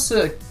Ramen wants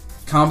to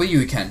combo you,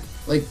 he can.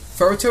 Like,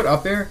 forward tilt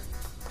up air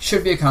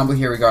should be a combo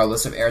here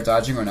regardless of air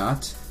dodging or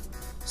not.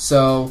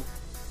 So,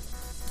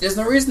 there's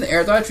no reason to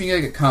air dodge when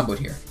you get comboed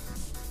here.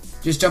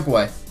 Just jump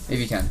away, if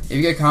you can. If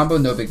you get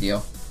comboed, no big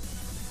deal.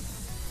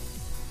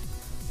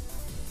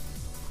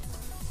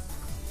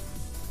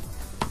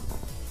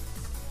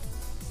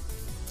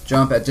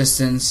 Jump at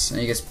distance,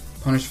 and he gets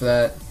punished for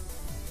that.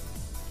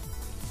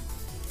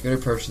 Good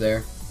approach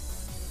there.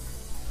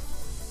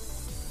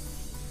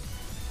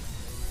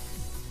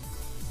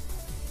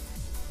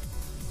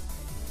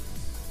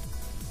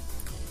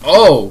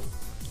 Oh!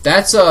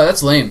 That's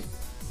lame.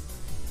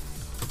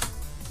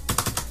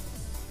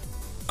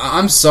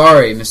 I'm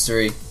sorry,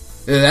 Mr.E.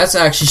 That's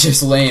actually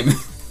just lame.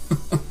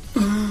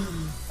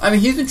 I mean,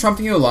 he's been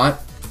trumping you a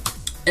lot.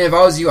 And if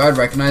I was you, I'd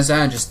recognize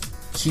that and just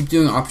keep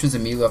doing options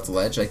immediately off the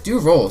ledge. Like, do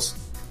rolls.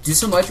 Do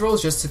some ledge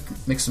rolls just to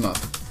mix them up.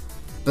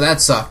 But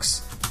that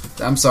sucks.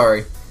 I'm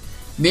sorry.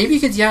 Maybe you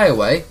could DI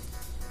away.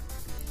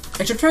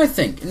 Actually, I'm trying to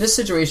think. In this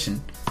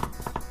situation.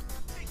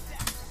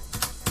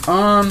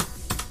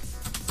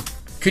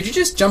 Could you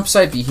just jump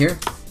side B here?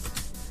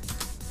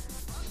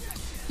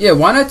 Yeah,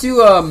 why not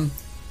do,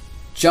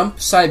 jump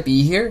side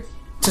B here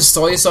to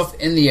stall yourself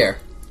in the air?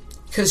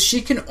 Because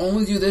she can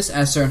only do this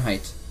at a certain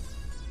height.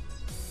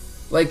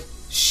 Like,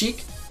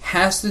 Sheik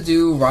has to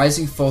do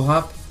rising full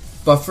hop,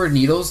 buffer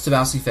needles to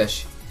bouncing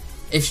fish.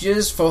 If she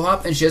does full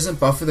hop and she doesn't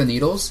buffer the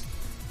needles,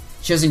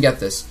 she doesn't get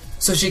this.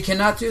 So she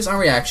cannot do this on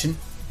reaction,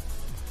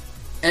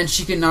 and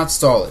she cannot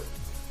stall it.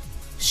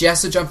 She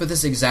has to jump at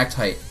this exact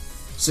height.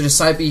 So just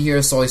side B here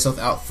to stall yourself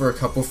out for a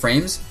couple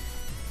frames,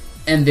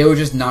 and they will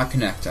just not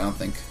connect, I don't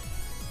think.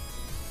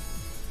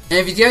 And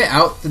if you DI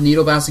out, the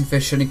needle bouncing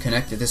fish shouldn't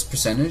connect at this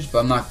percentage, but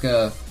I'm not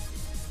gonna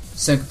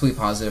say I'm completely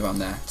positive on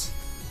that.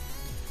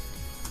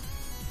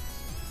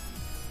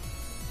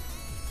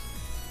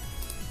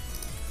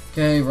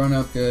 Okay, run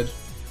up, good.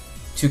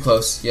 Too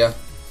close, yeah.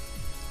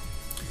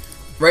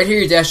 Right here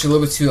you dashed a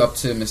little bit too up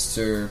to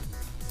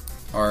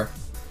Mr.R.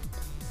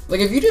 Like,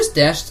 if you just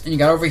dashed and you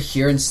got over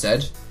here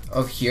instead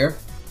of here,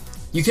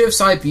 you could have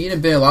side B'd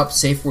and been a lot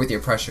safer with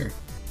your pressure.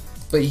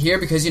 But here,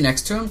 because you're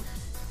next to him,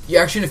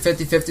 you're actually in a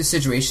 50-50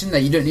 situation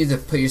that you don't need to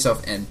put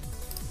yourself in.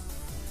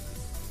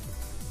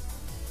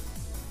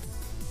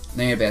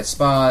 Then you're in a bad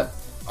spot.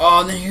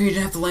 Oh, and then here you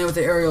didn't have to land with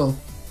the aerial.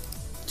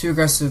 Too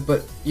aggressive,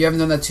 but you haven't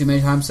done that too many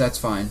times, so that's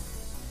fine.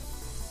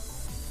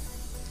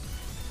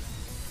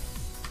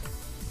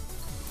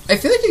 I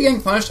feel like you're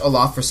getting punished a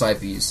lot for side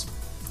Bs.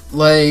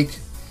 Like,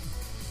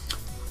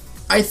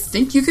 I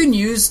think you can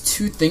use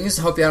two things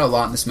to help you out a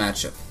lot in this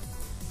matchup.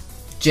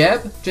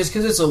 Jab, just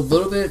because it's a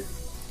little bit...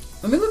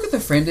 Let me look at the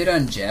frame data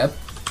on jab.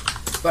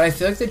 But I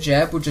feel like the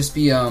jab would just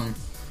be a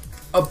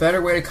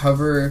better way to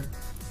cover,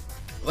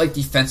 like,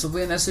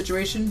 defensively in that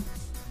situation.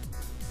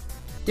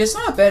 It's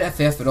not a bad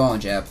FAF at all on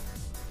jab.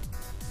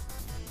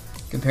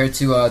 Compared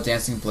to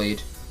Dancing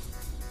Blade.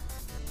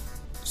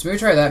 So maybe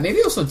try that.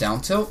 Maybe also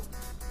down tilt.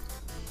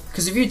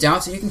 Because if you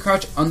down tilt, you can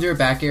crouch under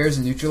back airs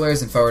and neutral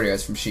airs and forward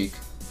airs from Sheik.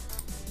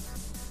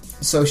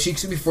 So Sheik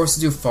should be forced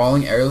to do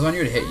falling aerials on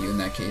you to hit you in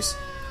that case.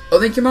 Oh,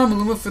 thank you, Mom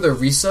Maluma, for the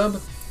resub.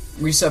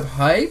 Resub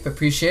hype.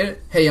 Appreciate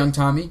it. Hey, young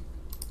Tommy.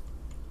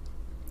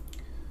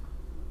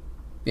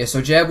 Yeah,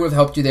 so jab would have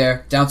helped you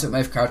there. Down tilt might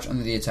have crouched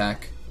under the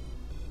attack.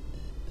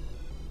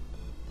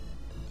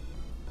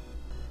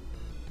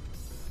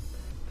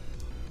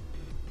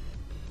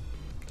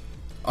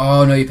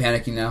 Oh, no, you're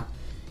panicking now.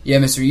 Yeah,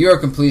 Mr. You are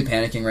completely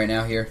panicking right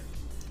now here.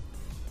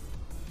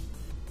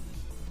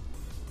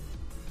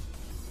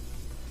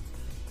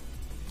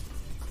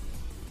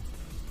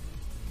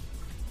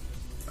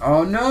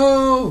 Oh,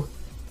 no!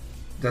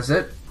 That's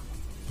it?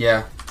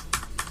 Yeah.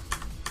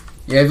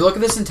 Yeah, if you look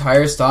at this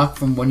entire stock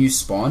from when you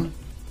spawn,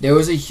 there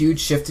was a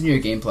huge shift in your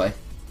gameplay.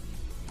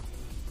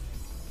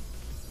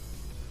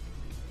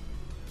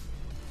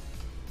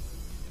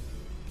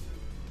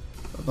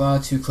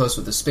 Too close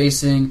with the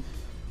spacing.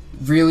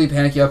 Really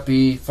panicky up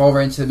B, fall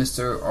right into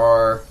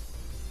Mr.R.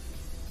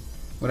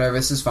 Whatever,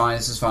 this is fine,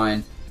 this is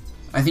fine.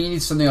 I think you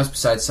need something else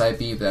besides side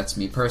B, but that's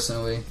me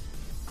personally.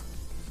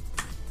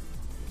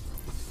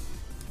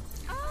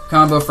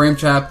 Combo, frame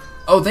trap.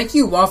 Oh, thank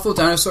you, Waffle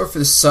Dinosaur, for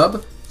the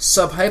sub.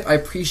 Sub hype, I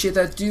appreciate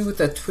that, dude, with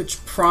that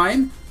Twitch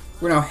Prime.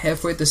 We're now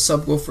halfway at the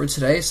sub goal for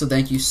today, so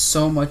thank you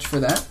so much for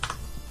that.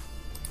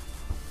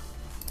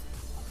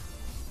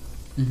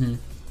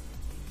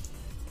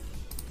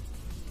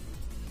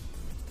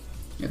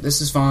 Yeah,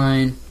 this is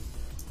fine.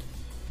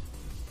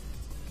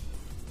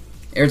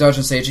 Air dodge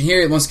on stage. And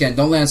here, once again,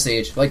 don't land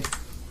stage. Like,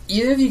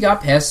 even if you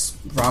got past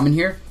Ramen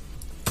here,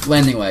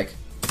 landing leg.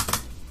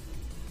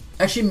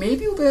 Actually,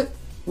 maybe we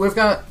would have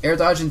got air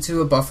dodge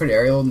into a buffered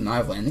aerial and not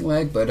have landing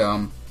leg, but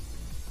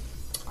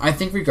I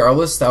think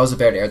regardless, that was a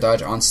bad air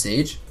dodge on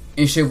stage.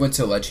 And you should have went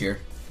to the ledge here.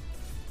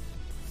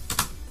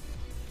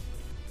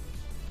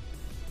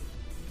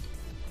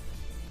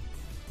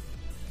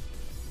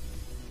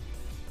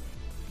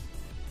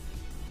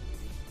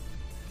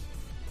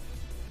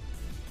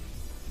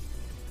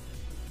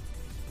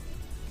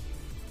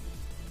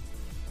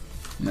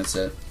 And that's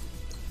it.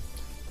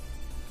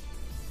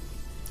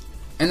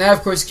 And that,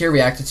 of course, Kira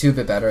reacted to a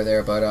bit better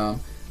there, but,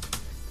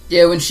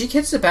 yeah, when she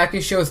hits the back of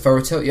your shield with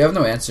forward tilt, you have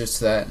no answers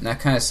to that, and that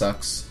kind of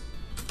sucks.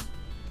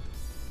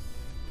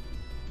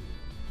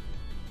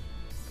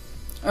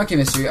 Okay,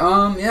 Mr.E,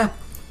 yeah.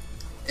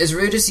 It's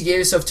really just you gave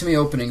yourself too many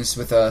openings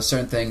with,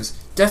 certain things.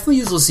 Definitely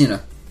use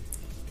Lucina.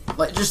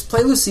 Like, just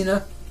play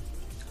Lucina.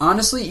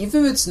 Honestly,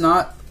 even if it's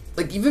not,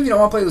 like, even if you don't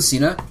want to play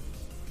Lucina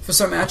for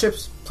some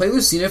matchups, play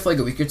Lucina for, like,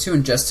 a week or two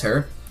and just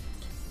her.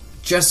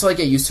 Just to, like,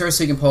 get used to her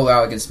so you can pull her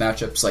out against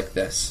matchups like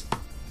this.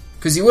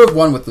 Because you would have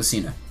won with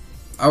Lucina.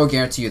 I will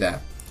guarantee you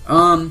that.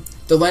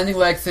 The landing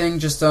lag thing,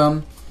 just,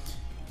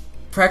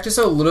 practice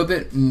a little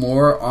bit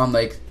more on,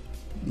 like,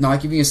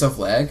 not giving yourself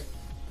lag.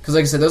 Because,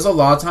 like I said, there's a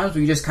lot of times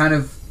where you just kind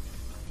of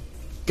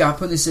got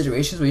put in these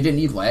situations where you didn't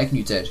need lag, and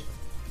you did.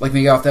 Like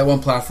maybe off that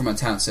one platform on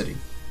Town City.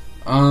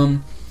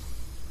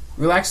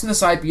 Relaxing the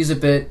side Bs a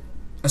bit,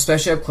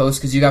 especially up close,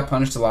 because you got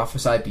punished a lot for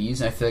side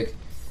Bs, and I feel like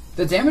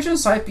the damage on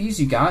side Bs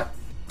you got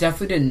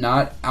definitely did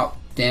not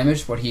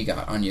out-damage what he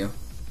got on you.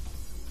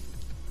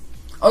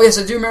 Oh yes,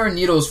 I do remember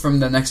Needles from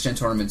the Next Gen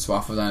Tournament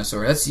Waffle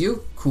Dinosaur. That's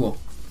you? Cool.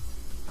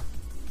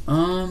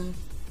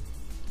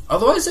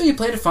 Otherwise, though, you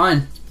played it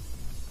fine.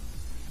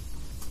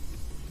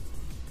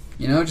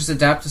 You know, just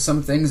adapt to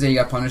some things that you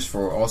got punished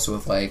for. Also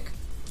with, like,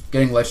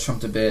 getting ledge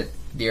trumped a bit,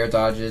 the air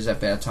dodges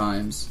at bad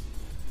times.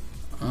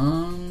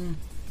 And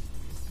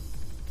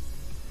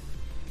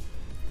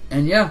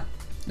yeah,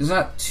 there's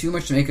not too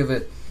much to make of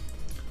it.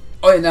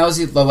 Oh, and that was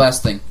the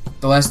last thing.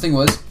 The last thing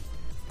was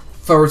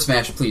forward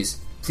smash, please.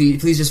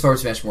 Please just forward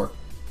smash more.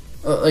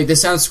 Like,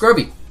 this sounds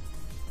scrubby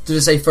to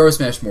just say forward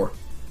smash more.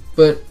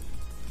 But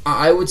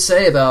I would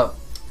say about,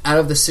 out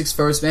of the 6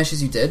 forward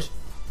smashes you did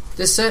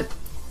this set,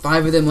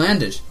 5 of them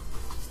landed.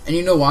 And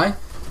you know why?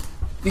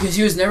 Because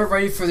he was never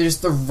ready for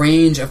just the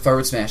range of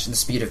forward smash and the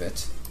speed of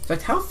it. In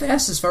fact, how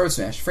fast is forward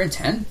smash? Frame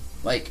 10?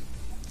 Like,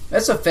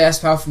 that's a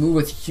fast, powerful move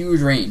with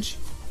huge range.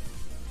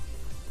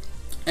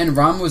 And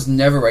Ram was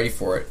never ready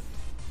for it.